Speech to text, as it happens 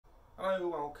So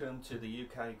welcome to the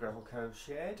UK Gravel Co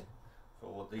shed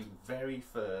for the very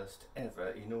first ever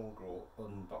inaugural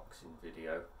unboxing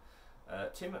video.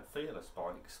 Tim at Fearless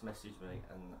Bikes messaged me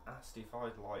and asked if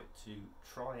I'd like to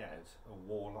try out a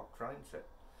Warlock frameset.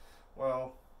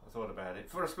 Well, I thought about it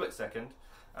for a split second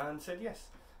and said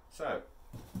yes. So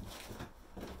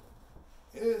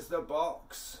here's the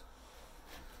box.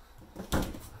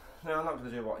 Now I'm not going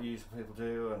to do what usual people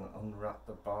do and unwrap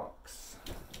the box,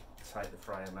 take the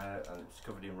frame out and it's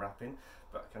covered in wrapping,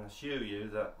 but I can assure you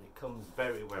that it comes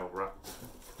very well wrapped.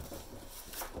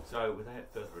 So without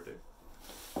further ado,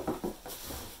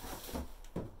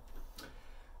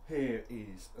 here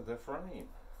is the frame.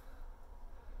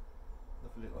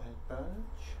 Lovely little head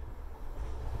badge,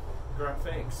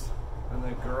 graphics and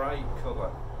a great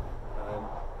colour.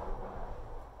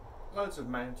 Loads of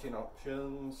mounting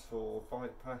options for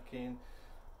bike packing.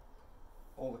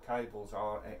 All the cables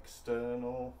are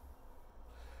external,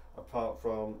 apart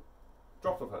from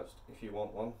dropper post if you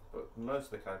want one, but most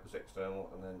of the cables external,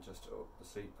 and then just up the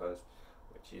seat post,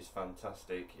 which is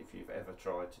fantastic if you've ever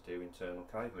tried to do internal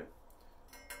cabling.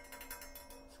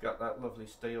 It's got that lovely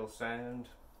steel sound,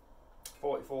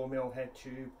 44mm head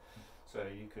tube, so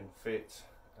you can fit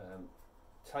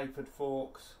tapered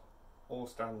forks, all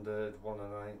standard 1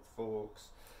 1/8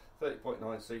 forks,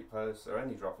 30.9 seat posts, or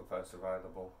any dropper posts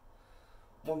available.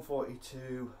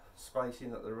 142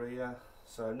 spacing at the rear,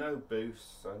 so no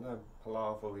boost, so no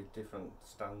palaver with different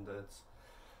standards.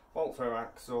 Bolt through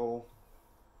axle,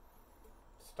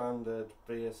 standard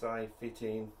BSA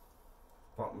fitting,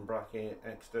 bottom bracket,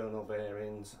 external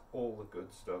bearings, all the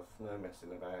good stuff, no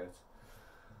messing about.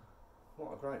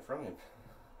 What a great frame,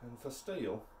 and for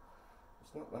steel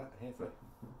it's not that heavy.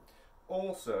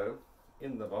 Also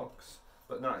in the box,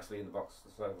 but not actually in the box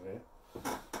that's over here,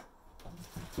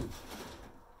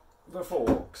 the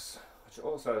forks, which are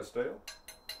also steel,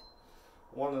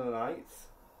 1 1/8,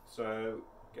 so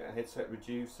get a headset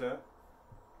reducer,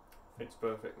 fits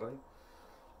perfectly.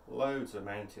 Loads of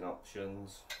mounting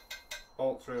options,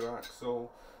 bolt through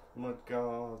axle, mud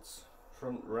guards,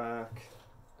 front rack,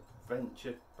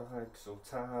 adventure bags or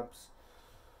tabs.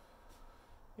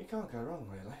 You can't go wrong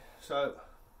really. So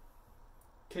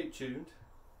keep tuned,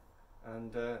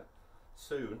 and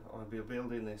soon I'll be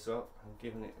building this up and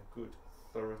giving it a good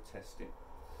thorough testing.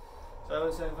 So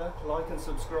as ever, like and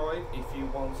subscribe if you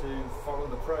want to follow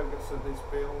the progress of this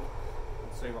build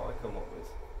and see what I come up with.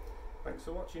 Thanks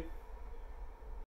for watching.